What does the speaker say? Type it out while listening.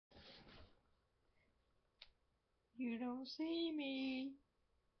You don't see me.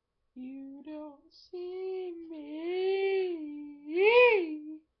 You don't see me.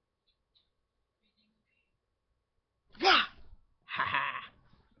 Ha ha!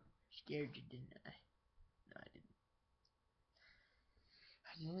 Scared you, didn't I? No, I didn't.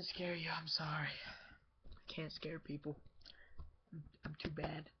 I didn't scare you. I'm sorry. I can't scare people. I'm too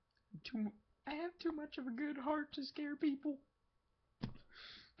bad. I have too much of a good heart to scare people.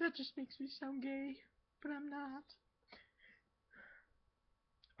 That just makes me sound gay, but I'm not.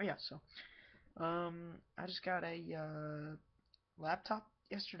 Oh yeah, so I just got a laptop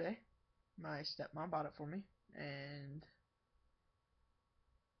yesterday. My stepmom bought it for me, and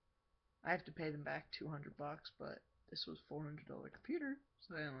I have to pay them back $200, but this was $400 computer,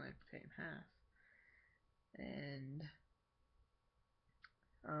 so I only have to pay them half. And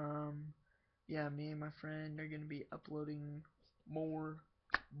yeah, me and my friend are gonna be uploading more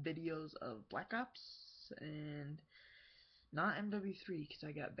videos of Black Ops and not MW3 because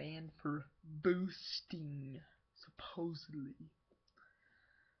I got banned for boosting, supposedly.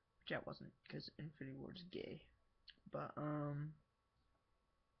 Which I wasn't because Infinity Ward's gay. But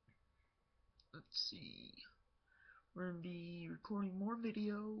let's see. We're gonna be recording more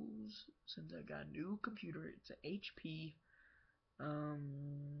videos since I got a new computer. It's an HP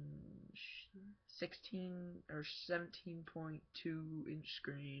 16 or 17.2 inch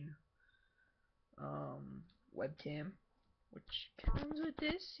screen webcam, which comes with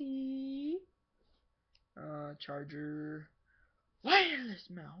this charger, wireless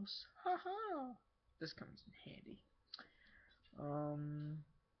mouse. Haha. This comes in handy.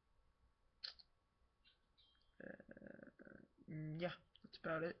 Yeah, that's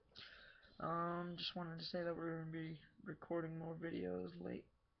about it. Just wanted to say that we're gonna be recording more videos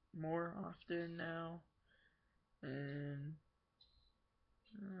more often now, and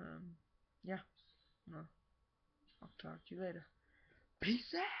yeah, I'll talk to you later.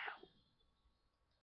 Peace out.